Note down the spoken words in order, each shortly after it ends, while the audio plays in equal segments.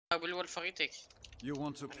بالولف غيتك. You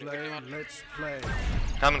want to play? Let's play.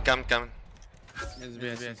 Coming.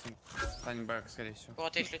 SB. Станем бэк, скорее всего.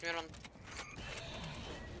 Вот если Мирон.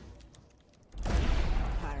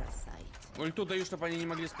 Ульту даю, чтобы они не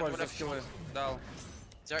могли использовать скиллы. Дал.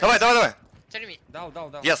 Давай. Tell me. Дал.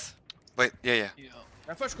 Yes. Wait, yeah.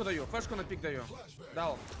 Я флешку даю, флешку на пик даю.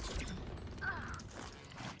 Дал.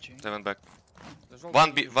 7 back.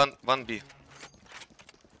 1 B.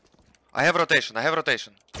 I have rotation.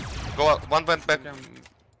 Go out. 1 went back.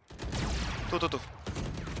 2.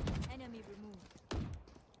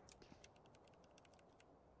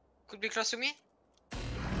 Could be close to me.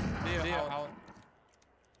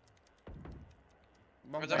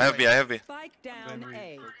 I have B. Spike down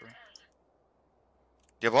A.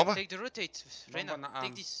 You have bomba? Take the rotate, Reyna.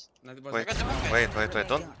 Take this. Wait.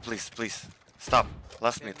 Don't. Please. Stop.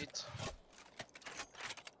 Last mid.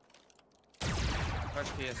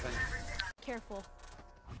 Флешки есть, Сань. Careful.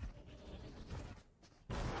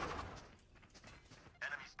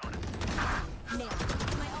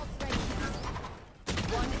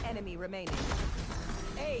 One enemy remaining.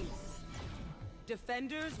 Ace.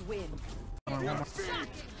 Defenders win.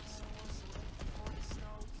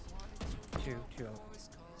 Two.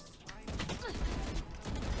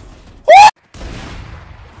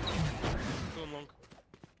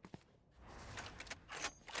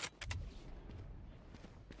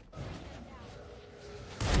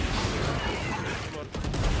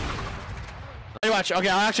 Watch. Okay,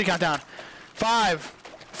 I'll actually count down. 5,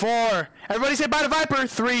 4. Everybody say bye to Viper.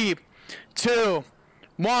 3, 2,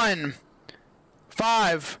 1.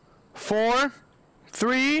 5, 4,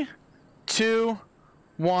 3, 2,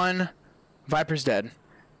 1. Viper's dead.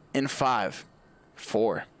 In 5,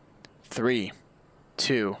 4, 3,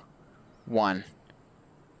 2, 1.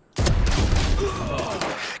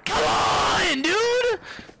 Come on, dude!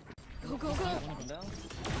 Go.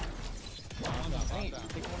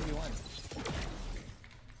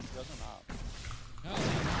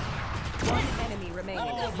 One enemy remaining.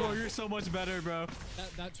 Oh, bro, you're so much better, bro.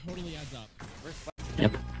 That totally adds up.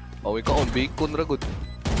 Yep. Oh, ikaw ang big kun ra gud.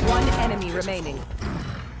 One enemy remaining.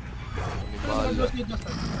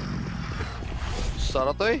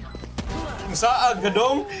 Sara to eh. Nasaag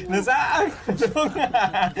gadong.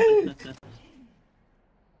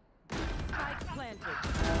 Spike planted.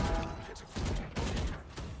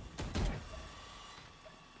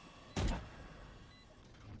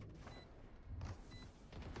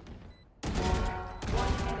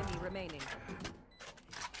 One enemy remaining.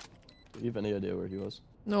 Do you have any idea where he was?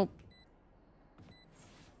 Nope.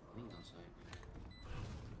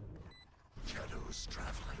 Shadows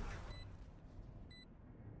traveling.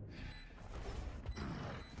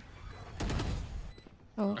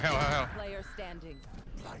 Oh. Hell. Player standing.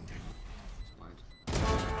 Blinding.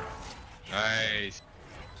 Nice.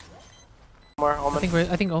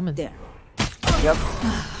 I think Omen. There. Yep.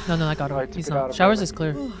 No, I got him. He's not. Showers is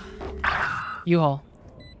clear. U-Haul.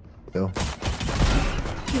 Yo.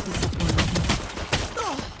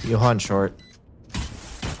 Johan short.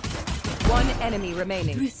 One enemy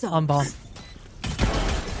remaining. On bomb.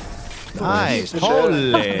 Nice.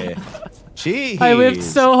 Holy. Jeez. I whipped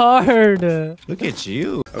so hard. Look at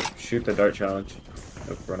you. Oh, shoot the dart challenge.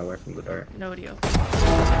 Oh, run away from the dart. No deal.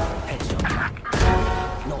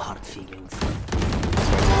 No hard feelings.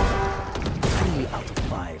 Only out of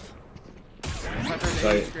 5.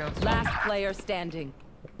 Last player standing.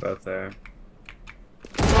 Both there.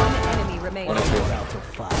 One enemy remaining. Out of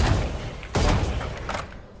 5.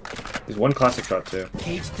 There's one classic shot too.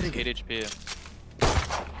 Cage trigger. 8 HP.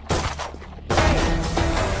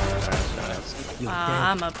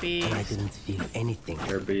 I'm a beast. I didn't feel anything.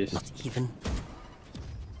 You're a beast. Not even.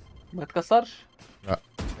 ما تكسرش. لا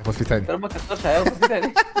ياخد في تاني. ترى ما تكسرش هياخد في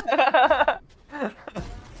تاني.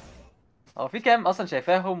 هو في كام اصلا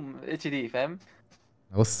شايفاهم اتش دي فاهم؟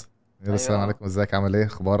 بص السلام عليكم، ازيك، عامل ايه،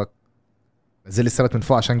 اخبارك؟ نزل لي السلط من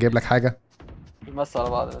فوق عشان جايب لك حاجه. بيمسوا على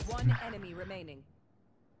بعض بس.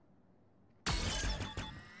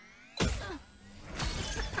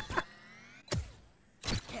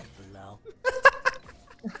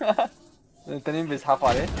 التانيين بيزحفوا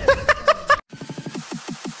عليه.